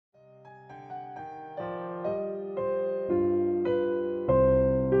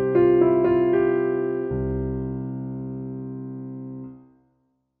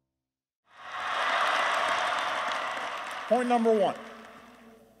Point number one.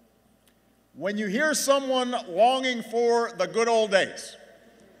 When you hear someone longing for the good old days,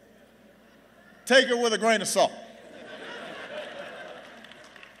 take it with a grain of salt.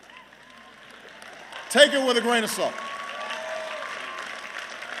 Take it with a grain of salt.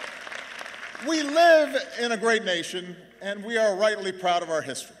 We live in a great nation, and we are rightly proud of our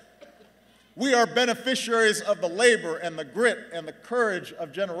history. We are beneficiaries of the labor and the grit and the courage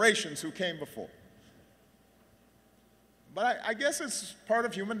of generations who came before. But I guess it's part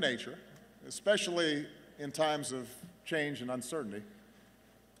of human nature, especially in times of change and uncertainty,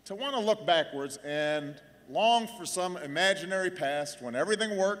 to want to look backwards and long for some imaginary past when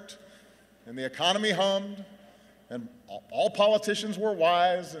everything worked and the economy hummed and all politicians were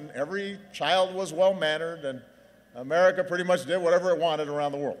wise and every child was well-mannered and America pretty much did whatever it wanted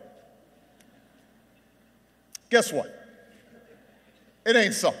around the world. Guess what? It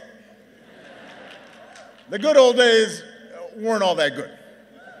ain't so. The good old days weren't all that good.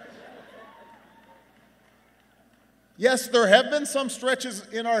 Yes, there have been some stretches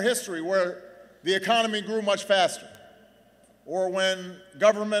in our history where the economy grew much faster, or when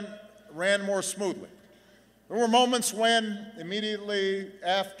government ran more smoothly. There were moments when, immediately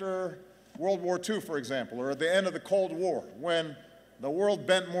after World War II, for example, or at the end of the Cold War, when the world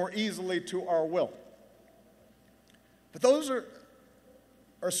bent more easily to our will. But those are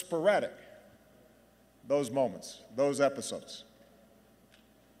sporadic, those moments, those episodes.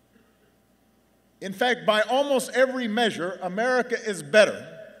 In fact, by almost every measure, America is better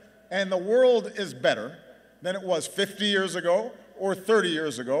and the world is better than it was 50 years ago, or 30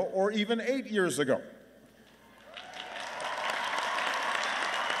 years ago, or even 8 years ago.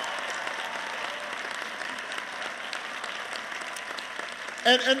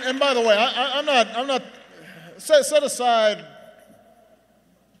 And by the way, I'm not set aside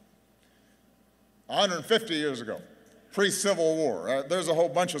 150 years ago, pre-Civil War. There's a whole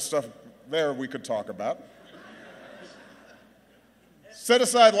bunch of stuff there we could talk about. Set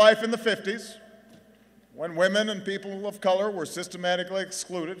aside life in the 50s, when women and people of color were systematically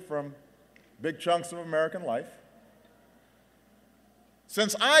excluded from big chunks of American life.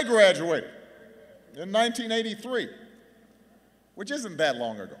 Since I graduated in 1983, which isn't that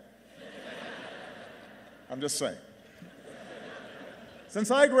long ago, I'm just saying.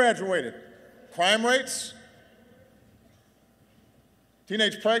 Since I graduated, crime rates,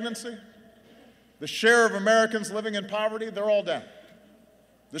 teenage pregnancy, the share of Americans living in poverty, they're all down.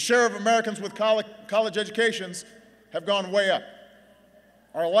 The share of Americans with college educations have gone way up.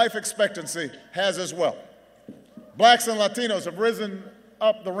 Our life expectancy has as well. Blacks and Latinos have risen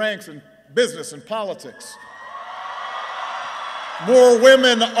up the ranks in business and politics. More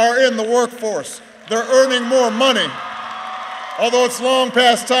women are in the workforce. They're earning more money. Although it's long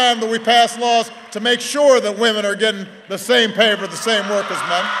past time that we pass laws to make sure that women are getting the same pay for the same work as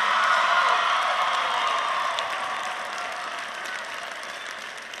men.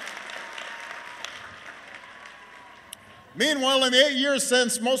 Meanwhile, in the 8 years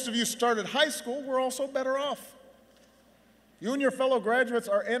since most of you started high school, we're also better off. You and your fellow graduates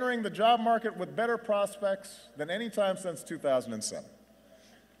are entering the job market with better prospects than any time since 2007.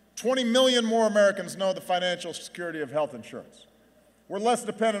 20 million more Americans know the financial security of health insurance. We're less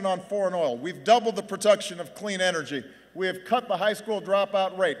dependent on foreign oil. We've doubled the production of clean energy. We have cut the high school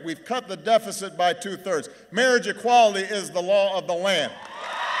dropout rate. We've cut the deficit by 2/3. Marriage equality is the law of the land.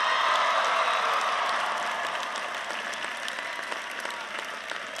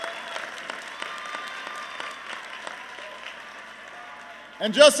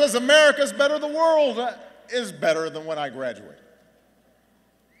 And just as America's better, the world is better than when I graduated.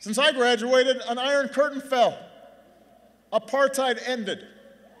 Since I graduated, an iron curtain fell. Apartheid ended.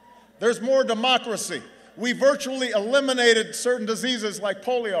 There's more democracy. We virtually eliminated certain diseases like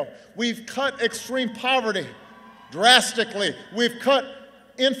polio. We've cut extreme poverty drastically. We've cut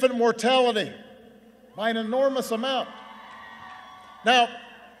infant mortality by an enormous amount. Now,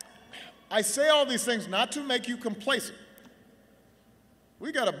 I say all these things not to make you complacent.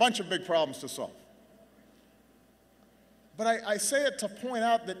 We got a bunch of big problems to solve. But I say it to point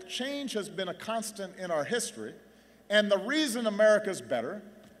out that change has been a constant in our history, and the reason America's better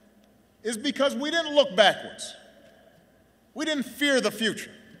is because we didn't look backwards. We didn't fear the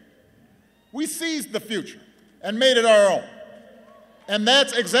future. We seized the future and made it our own. And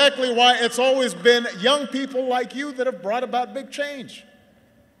that's exactly why it's always been young people like you that have brought about big change.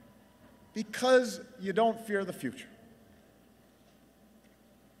 Because you don't fear the future.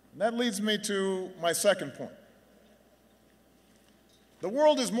 And that leads me to my second point. The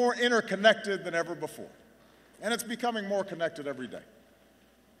world is more interconnected than ever before, and it's becoming more connected every day.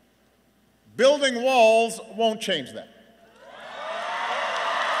 Building walls won't change that.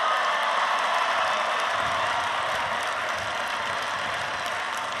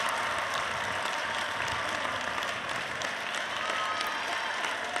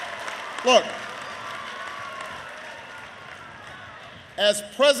 Look, as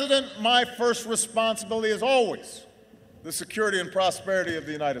president, my first responsibility is always the security and prosperity of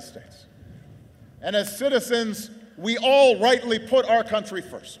the United States. And as citizens, we all rightly put our country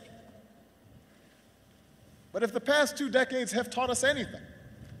first. But if the past 2 decades have taught us anything,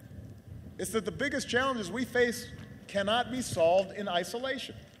 it's that the biggest challenges we face cannot be solved in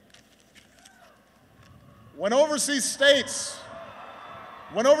isolation. When overseas states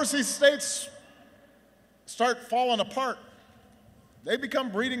start falling apart, they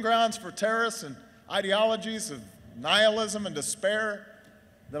become breeding grounds for terrorists and ideologies of nihilism and despair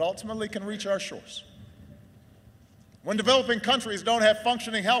that ultimately can reach our shores. When developing countries don't have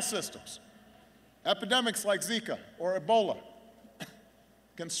functioning health systems, epidemics like Zika or Ebola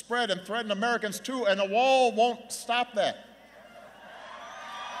can spread and threaten Americans too, and a wall won't stop that.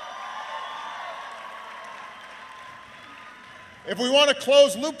 If we want to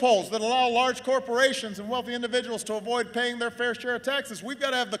close loopholes that allow large corporations and wealthy individuals to avoid paying their fair share of taxes, we've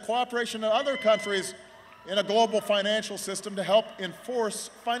got to have the cooperation of other countries in a global financial system to help enforce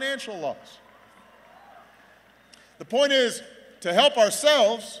financial laws. The point is, to help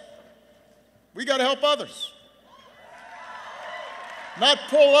ourselves, we got to help others. Not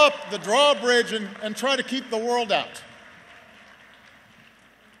pull up the drawbridge and try to keep the world out.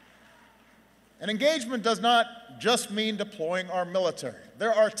 And engagement does not just mean deploying our military.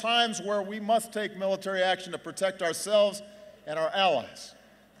 There are times where we must take military action to protect ourselves and our allies.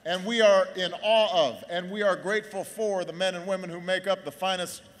 And we are in awe of, and we are grateful for the men and women who make up the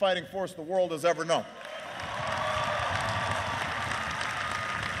finest fighting force the world has ever known.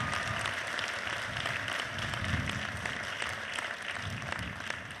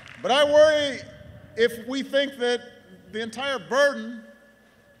 But I worry if we think that the entire burden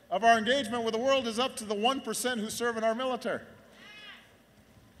of our engagement with the world is up to the 1% who serve in our military.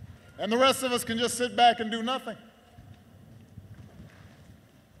 And the rest of us can just sit back and do nothing.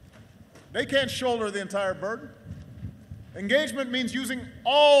 They can't shoulder the entire burden. Engagement means using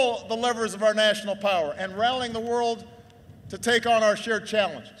all the levers of our national power and rallying the world to take on our shared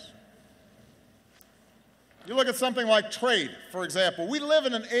challenges. You look at something like trade, for example. We live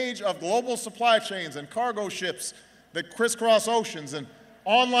in an age of global supply chains and cargo ships that crisscross oceans and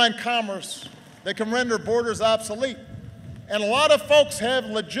online commerce that can render borders obsolete. And a lot of folks have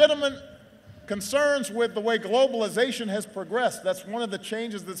legitimate concerns with the way globalization has progressed. That's one of the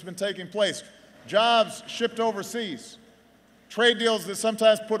changes that's been taking place. Jobs shipped overseas, trade deals that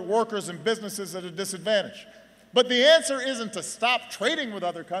sometimes put workers and businesses at a disadvantage. But the answer isn't to stop trading with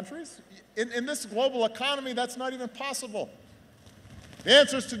other countries. In this global economy, that's not even possible. The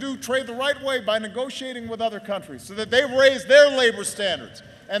answer is to do trade the right way by negotiating with other countries so that they raise their labor standards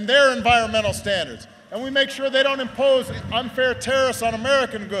and their environmental standards. And we make sure they don't impose unfair tariffs on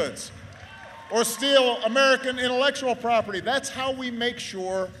American goods or steal American intellectual property. That's how we make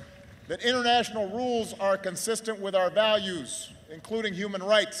sure that international rules are consistent with our values, including human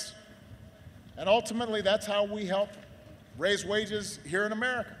rights. And ultimately, that's how we help raise wages here in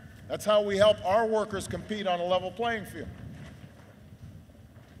America. That's how we help our workers compete on a level playing field.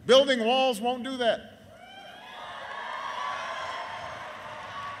 Building walls won't do that.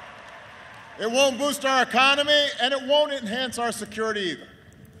 It won't boost our economy, and it won't enhance our security either.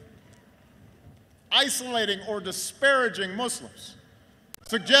 Isolating or disparaging Muslims,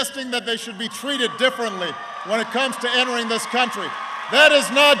 suggesting that they should be treated differently when it comes to entering this country, that is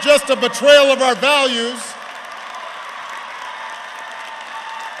not just a betrayal of our values.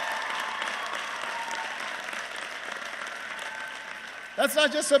 That's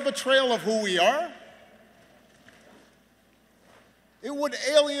not just a betrayal of who we are. It would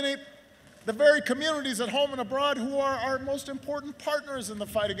alienate the very communities at home and abroad who are our most important partners in the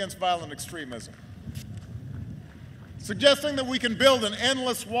fight against violent extremism. Suggesting that we can build an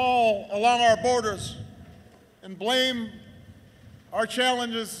endless wall along our borders and blame our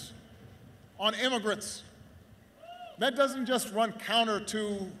challenges on immigrants. That doesn't just run counter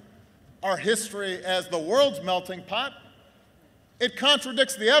to our history as the world's melting pot. It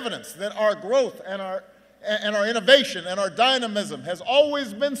contradicts the evidence that our growth and our innovation and our dynamism has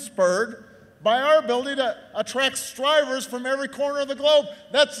always been spurred by our ability to attract strivers from every corner of the globe.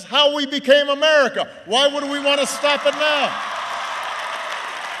 That's how we became America. Why would we want to stop it now?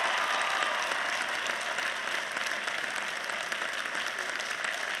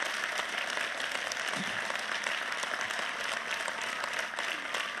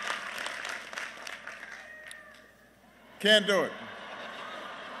 Can't do it.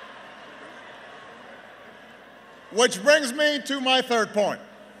 Which brings me to my third point.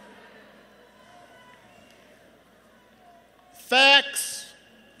 Facts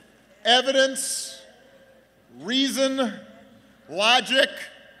evidence, reason, logic,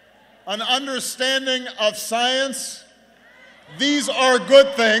 an understanding of science. These are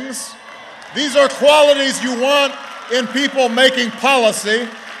good things. These are qualities you want in people making policy.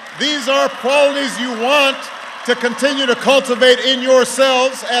 These are qualities you want to continue to cultivate in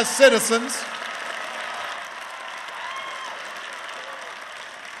yourselves as citizens.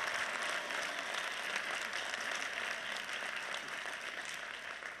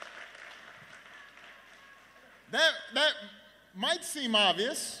 That might seem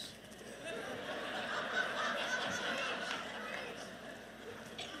obvious.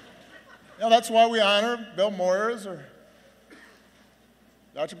 You know, that's why we honor Bill Moyers or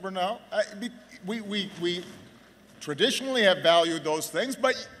Dr. Brunel. We traditionally have valued those things,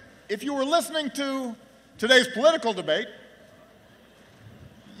 but if you were listening to today's political debate,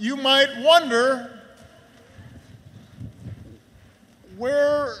 you might wonder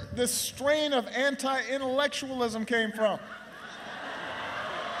where this strain of anti-intellectualism came from.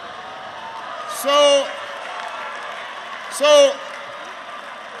 So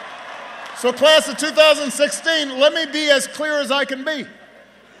class of 2016, let me be as clear as I can be.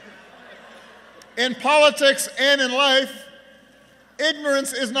 In politics and in life,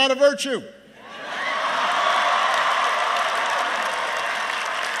 ignorance is not a virtue.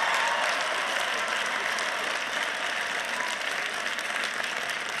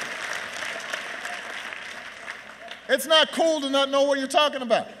 It's not cool to not know what you're talking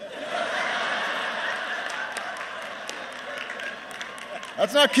about.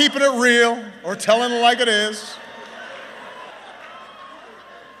 That's not keeping it real or telling it like it is.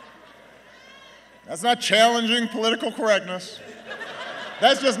 That's not challenging political correctness.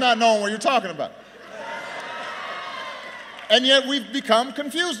 That's just not knowing what you're talking about. And yet we've become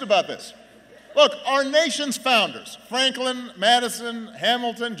confused about this. Look, our nation's founders, Franklin, Madison,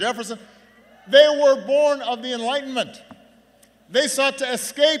 Hamilton, Jefferson, they were born of the Enlightenment. They sought to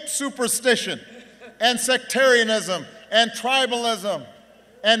escape superstition and sectarianism and tribalism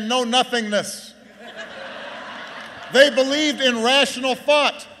and know-nothingness. They believed in rational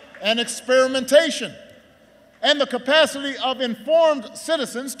thought and experimentation and the capacity of informed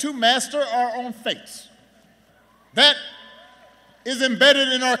citizens to master our own fates. That is embedded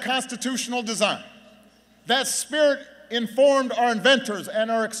in our constitutional design. That spirit informed our inventors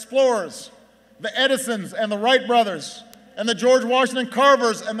and our explorers, the Edisons and the Wright brothers, and the George Washington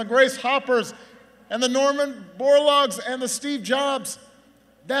Carvers and the Grace Hoppers, and the Norman Borlaugs and the Steve Jobs.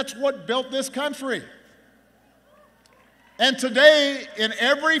 That's what built this country. And today, in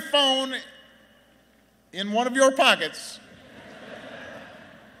every phone in one of your pockets,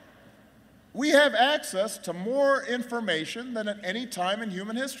 we have access to more information than at any time in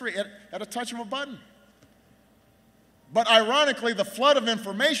human history at a touch of a button. But ironically, the flood of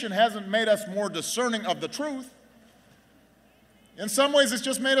information hasn't made us more discerning of the truth. In some ways, it's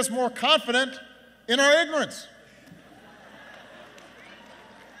just made us more confident in our ignorance.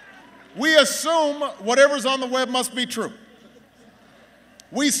 We assume whatever's on the web must be true.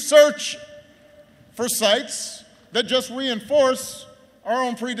 We search for sites that just reinforce our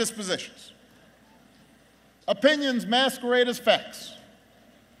own predispositions. Opinions masquerade as facts.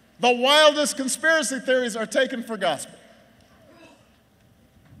 The wildest conspiracy theories are taken for gospel.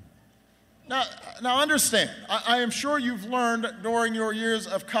 Now understand, I am sure you've learned during your years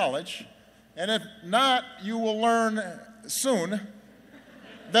of college, and if not, you will learn soon,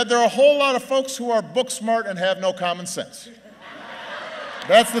 that there are a whole lot of folks who are book smart and have no common sense.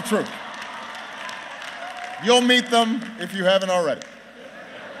 That's the truth. You'll meet them if you haven't already.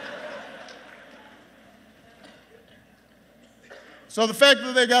 So the fact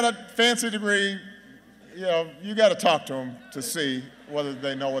that they got a fancy degree, you know, you got to talk to them to see whether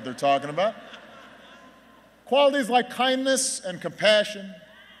they know what they're talking about. Qualities like kindness and compassion,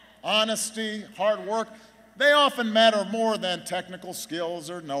 honesty, hard work, they often matter more than technical skills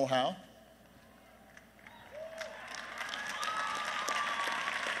or know-how.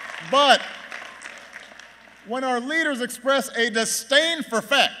 But when our leaders express a disdain for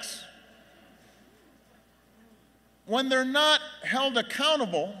facts, when they're not held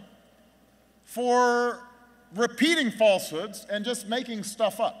accountable for repeating falsehoods and just making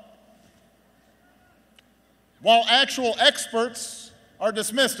stuff up, while actual experts are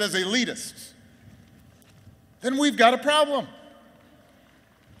dismissed as elitists, then we've got a problem.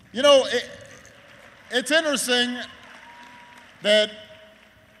 You know, it's interesting that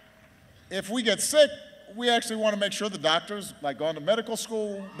if we get sick, we actually want to make sure the doctors, like going to medical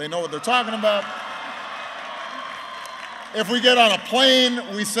school, they know what they're talking about. If we get on a plane,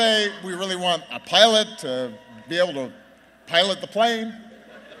 we say we really want a pilot to be able to pilot the plane.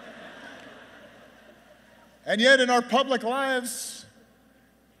 And yet in our public lives,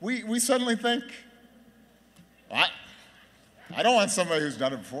 we suddenly think, I don't want somebody who's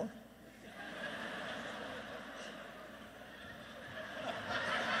done it before.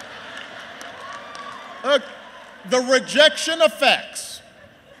 Look, the rejection of facts,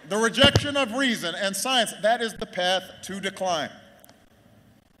 the rejection of reason and science, that is the path to decline.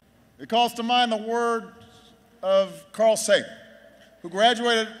 It calls to mind the words of Carl Sagan, who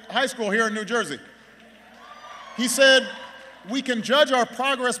graduated high school here in New Jersey. He said, "We can judge our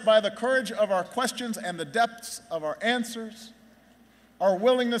progress by the courage of our questions and the depths of our answers, our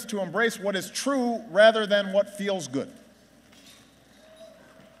willingness to embrace what is true rather than what feels good."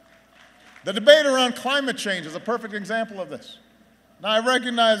 The debate around climate change is a perfect example of this. Now, I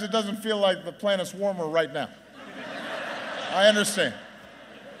recognize it doesn't feel like the planet's warmer right now. I understand.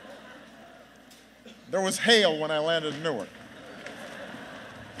 There was hail when I landed in Newark.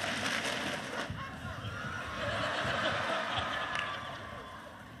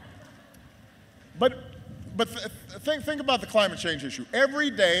 But think about the climate change issue.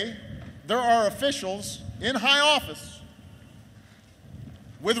 Every day, there are officials in high office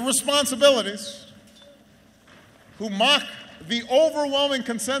with responsibilities who mock the overwhelming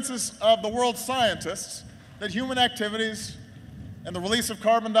consensus of the world's scientists that human activities and the release of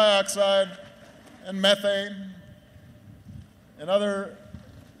carbon dioxide and methane and other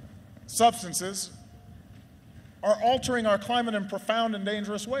substances are altering our climate in profound and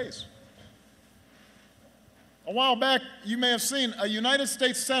dangerous ways. A while back, you may have seen a United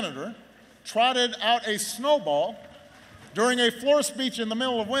States senator trotted out a snowball during a floor speech in the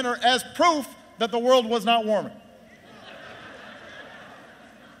middle of winter as proof that the world was not warming.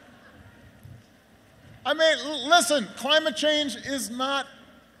 I mean, listen, climate change is not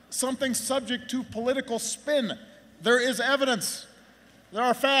something subject to political spin. There is evidence. There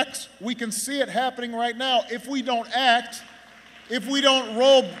are facts. We can see it happening right now. If we don't act, if we don't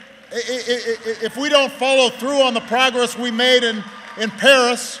follow through on the progress we made in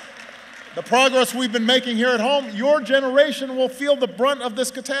Paris, the progress we've been making here at home, your generation will feel the brunt of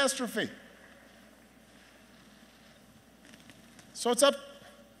this catastrophe. So it's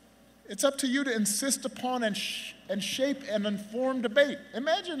up to you to insist upon and shape an informed debate.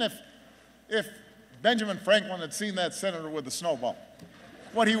 Imagine if Benjamin Franklin had seen that senator with the snowball,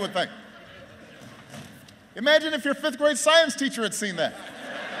 what he would think. Imagine if your fifth grade science teacher had seen that.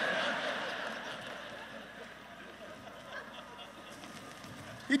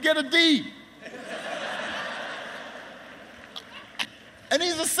 He'd get a D. And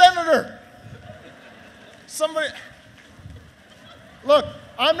he's a senator. Look,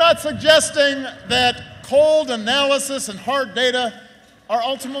 I'm not suggesting that cold analysis and hard data are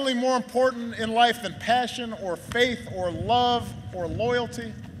ultimately more important in life than passion or faith or love or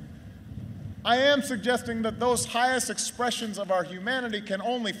loyalty. I am suggesting that those highest expressions of our humanity can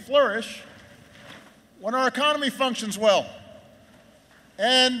only flourish when our economy functions well,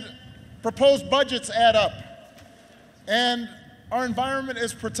 and proposed budgets add up, and our environment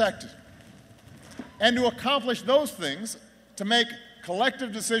is protected. And to accomplish those things, to make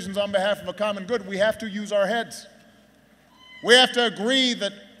collective decisions on behalf of a common good, we have to use our heads. We have to agree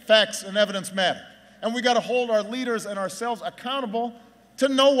that facts and evidence matter. And we got to hold our leaders and ourselves accountable to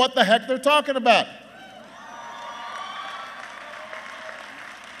know what the heck they're talking about.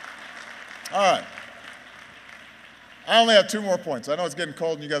 All right. I only have 2 more points. I know it's getting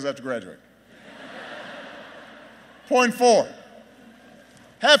cold and you guys have to graduate. Point 4,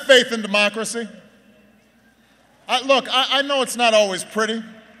 have faith in democracy. Look, I know it's not always pretty.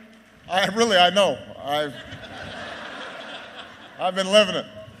 I know. I've been living it.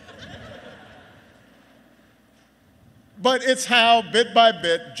 But it's how, bit by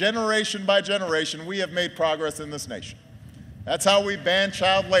bit, generation by generation, we have made progress in this nation. That's how we banned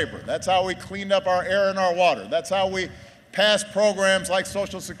child labor. That's how we cleaned up our air and our water. That's how we passed programs like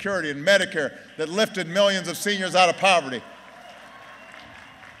Social Security and Medicare that lifted millions of seniors out of poverty.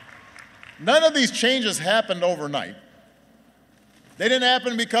 None of these changes happened overnight. They didn't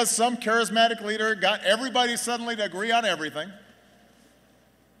happen because some charismatic leader got everybody suddenly to agree on everything.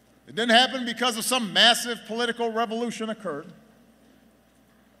 It didn't happen because of some massive political revolution occurred.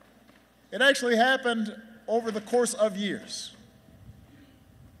 It actually happened over the course of years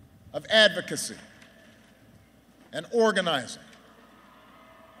of advocacy and organizing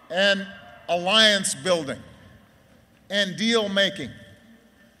and alliance building and deal making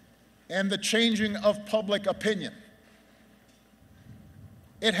and the changing of public opinion.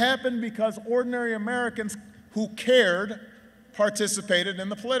 It happened because ordinary Americans who cared participated in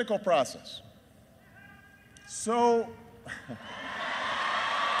the political process. So,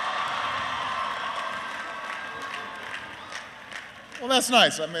 Well, that's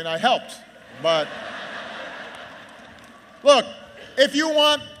nice. I mean, I helped. But look, if you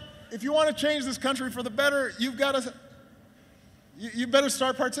want to change this country for the better, you better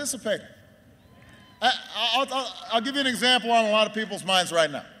start participating. I'll give you an example on a lot of people's minds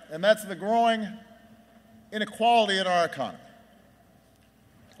right now, and that's the growing inequality in our economy.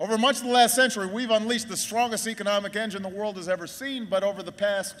 Over much of the last century, we've unleashed the strongest economic engine the world has ever seen, but over the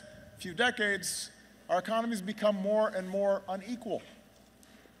past few decades, our economy's become more and more unequal.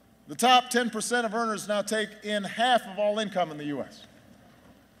 The top 10% of earners now take in half of all income in the U.S.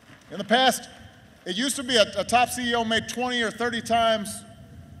 In the past, it used to be a top CEO made 20 or 30 times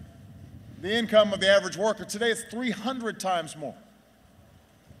the income of the average worker. Today, it's 300 times more.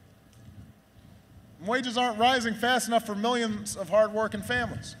 Wages aren't rising fast enough for millions of hard-working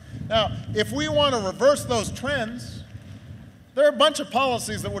families. Now, if we want to reverse those trends, there are a bunch of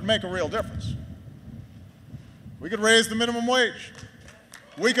policies that would make a real difference. We could raise the minimum wage.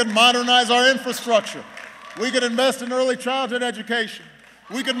 We could modernize our infrastructure. We could invest in early childhood education.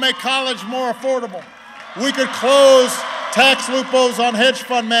 We could make college more affordable. We could close tax loopholes on hedge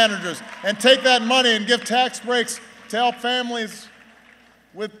fund managers and take that money and give tax breaks to help families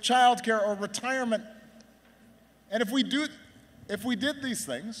with child care or retirement. And if we did these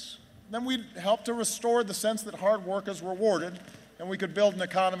things, then we'd help to restore the sense that hard work is rewarded, and we could build an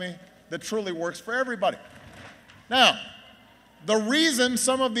economy that truly works for everybody. Now, the reason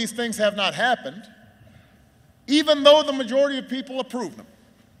some of these things have not happened, even though the majority of people approve them,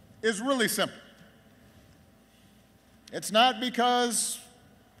 is really simple. It's not because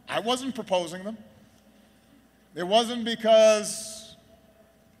I wasn't proposing them. It wasn't because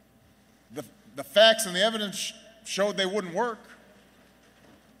the facts and the evidence showed they wouldn't work.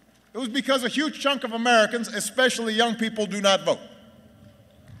 It was because a huge chunk of Americans, especially young people, do not vote.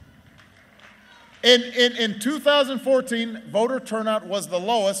 In 2014, voter turnout was the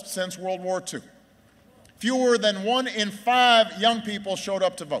lowest since World War II. Fewer than 1 in 5 young people showed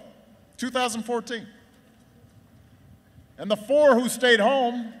up to vote. 2014. And the 4 who stayed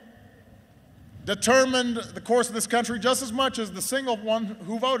home determined the course of this country just as much as the single one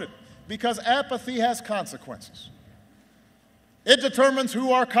who voted, because apathy has consequences. It determines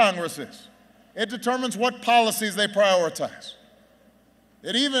who our Congress is. It determines what policies they prioritize.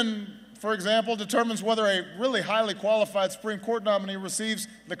 It even, for example, determines whether a really highly qualified Supreme Court nominee receives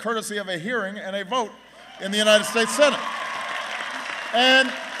the courtesy of a hearing and a vote in the United States Senate.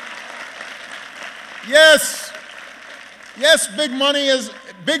 And yes, big money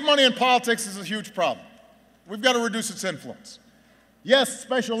in politics is a huge problem. We've got to reduce its influence. Yes,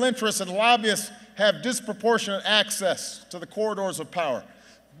 special interests and lobbyists have disproportionate access to the corridors of power.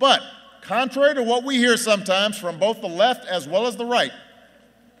 But contrary to what we hear sometimes from both the left as well as the right,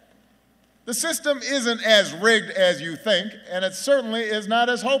 the system isn't as rigged as you think, and it certainly is not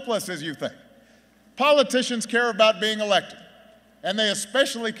as hopeless as you think. Politicians care about being elected, and they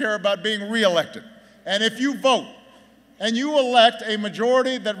especially care about being reelected. And if you vote and you elect a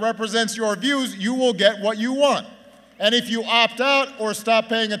majority that represents your views, you will get what you want. And if you opt out or stop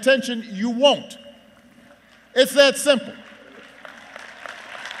paying attention, you won't. It's that simple.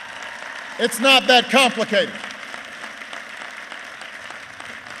 It's not that complicated.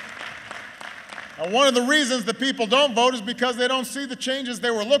 And one of the reasons that people don't vote is because they don't see the changes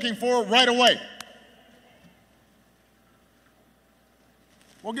they were looking for right away.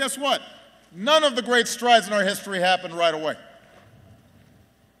 Well, guess what? None of the great strides in our history happened right away.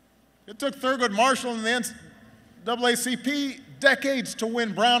 It took Thurgood Marshall and the NAACP decades to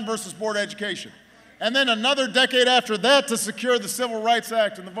win Brown versus Board Education, and then another decade after that to secure the Civil Rights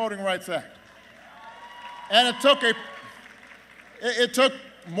Act and the Voting Rights Act. And it took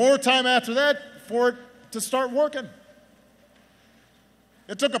more time after that for it to start working.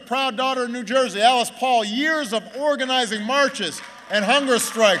 It took a proud daughter in New Jersey, Alice Paul, years of organizing marches and hunger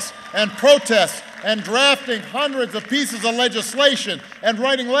strikes and protests and drafting hundreds of pieces of legislation and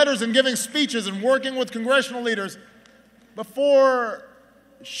writing letters and giving speeches and working with congressional leaders before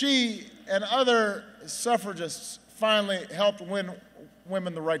she and other suffragists finally helped win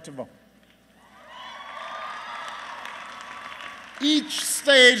women the right to vote. Each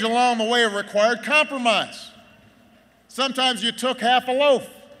stage along the way required compromise. Sometimes you took half a loaf.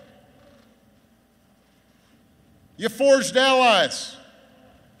 You forged allies.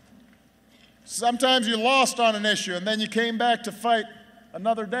 Sometimes you lost on an issue and then you came back to fight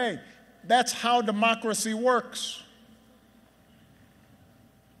another day. That's how democracy works.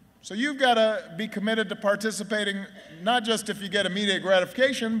 So you've got to be committed to participating, not just if you get immediate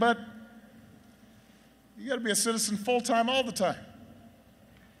gratification, but you got to be a citizen full-time all the time.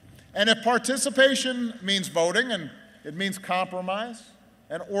 And if participation means voting, and It means compromise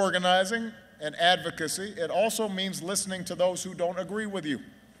and organizing and advocacy. It also means listening to those who don't agree with you.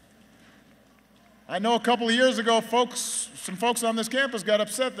 I know a couple of years ago, some folks on this campus got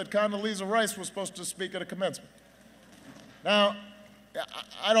upset that Condoleezza Rice was supposed to speak at a commencement. Now,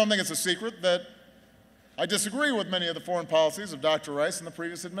 I don't think it's a secret that I disagree with many of the foreign policies of Dr. Rice and the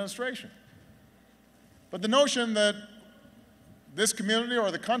previous administration. But the notion that this community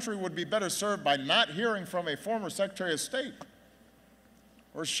or the country would be better served by not hearing from a former Secretary of State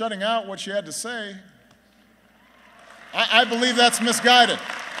or shutting out what she had to say, I believe that's misguided.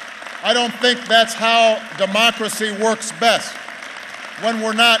 I don't think that's how democracy works best, when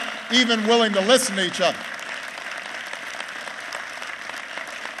we're not even willing to listen to each other.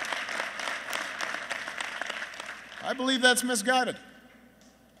 I believe that's misguided.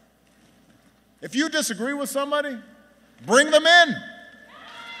 If you disagree with somebody, bring them in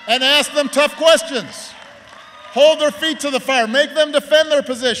and ask them tough questions. Hold their feet to the fire. Make them defend their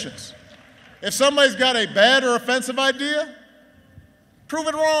positions. If somebody's got a bad or offensive idea, prove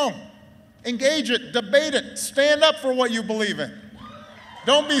it wrong. Engage it, debate it, stand up for what you believe in.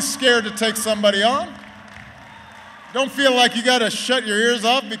 Don't be scared to take somebody on. Don't feel like you got to shut your ears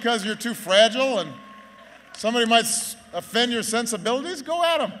off because you're too fragile and somebody might offend your sensibilities. Go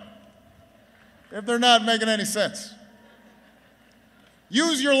at them if they're not making any sense.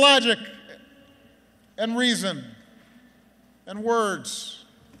 Use your logic and reason and words.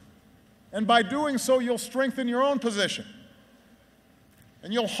 And by doing so, you'll strengthen your own position.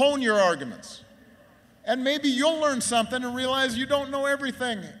 And you'll hone your arguments. And maybe you'll learn something and realize you don't know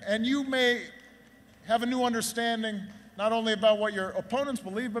everything. And you may have a new understanding not only about what your opponents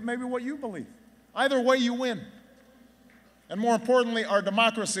believe, but maybe what you believe. Either way, you win. And more importantly, our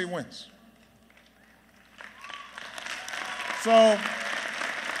democracy wins. So,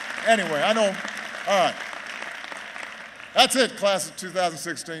 anyway, I know, all right. That's it, class of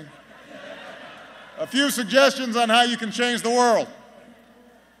 2016. A few suggestions on how you can change the world.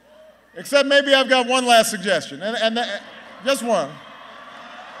 Except maybe I've got one last suggestion, just one.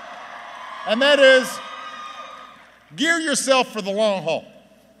 And that is, gear yourself for the long haul.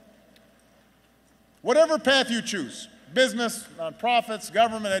 Whatever path you choose, business, nonprofits,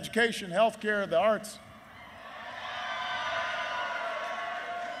 government, education, healthcare, the arts,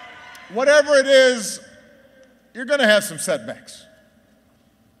 whatever it is, you're going to have some setbacks.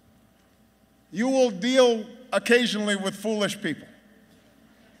 You will deal occasionally with foolish people.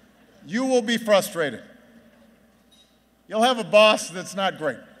 You will be frustrated. You'll have a boss that's not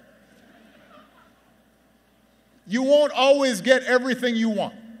great. You won't always get everything you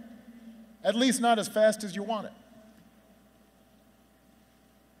want, at least not as fast as you want it.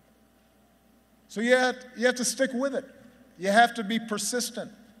 So you have to stick with it. You have to be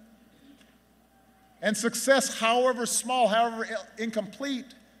persistent. And success, however small, however incomplete,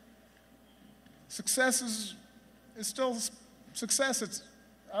 success is still success.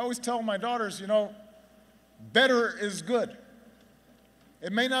 I always tell my daughters, better is good.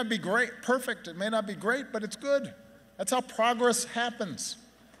 It may not be perfect, it may not be great, but it's good. That's how progress happens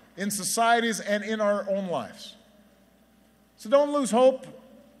in societies and in our own lives. So don't lose hope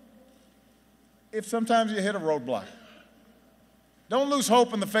if sometimes you hit a roadblock. Don't lose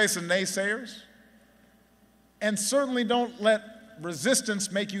hope in the face of naysayers. And certainly don't let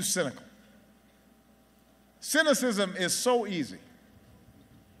resistance make you cynical. Cynicism is so easy.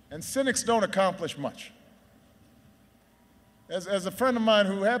 And cynics don't accomplish much. As a friend of mine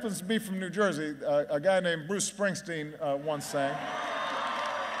who happens to be from New Jersey, a guy named Bruce Springsteen once sang,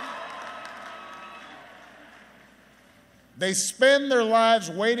 they spend their lives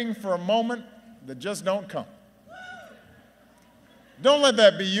waiting for a moment that just don't come. Don't let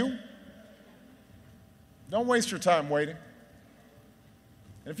that be you. Don't waste your time waiting.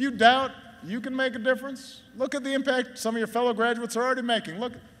 And if you doubt you can make a difference, look at the impact some of your fellow graduates are already making.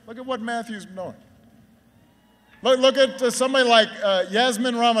 Look at what Matthew's doing. Look at somebody like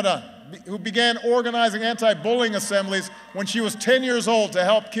Yasmin Ramadan, who began organizing anti-bullying assemblies when she was 10 years old to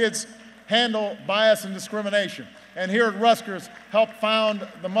help kids handle bias and discrimination. And here at Rutgers, helped found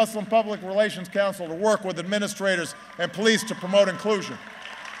the Muslim Public Relations Council to work with administrators and police to promote inclusion.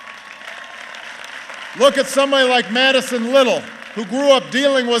 Look at somebody like Madison Little, who grew up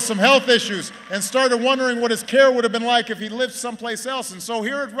dealing with some health issues and started wondering what his care would have been like if he lived someplace else. And so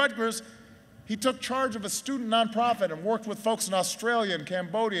here at Rutgers, he took charge of a student nonprofit and worked with folks in Australia and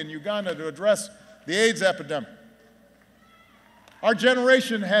Cambodia and Uganda to address the AIDS epidemic. Our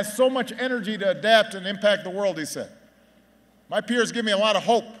generation has so much energy to adapt and impact the world, he said. My peers give me a lot of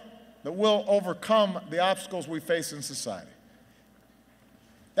hope that we'll overcome the obstacles we face in society.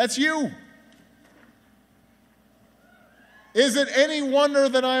 That's you. Is it any wonder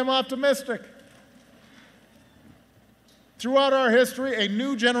that I am optimistic? Throughout our history, a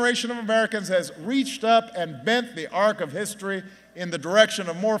new generation of Americans has reached up and bent the arc of history in the direction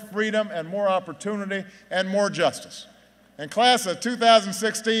of more freedom and more opportunity and more justice. And class of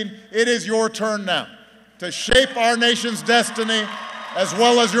 2016, it is your turn now to shape our nation's destiny as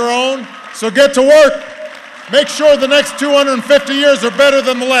well as your own. So get to work. Make sure the next 250 years are better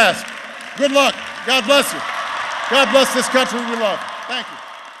than the last. Good luck. God bless you. God bless this country we love. Thank you.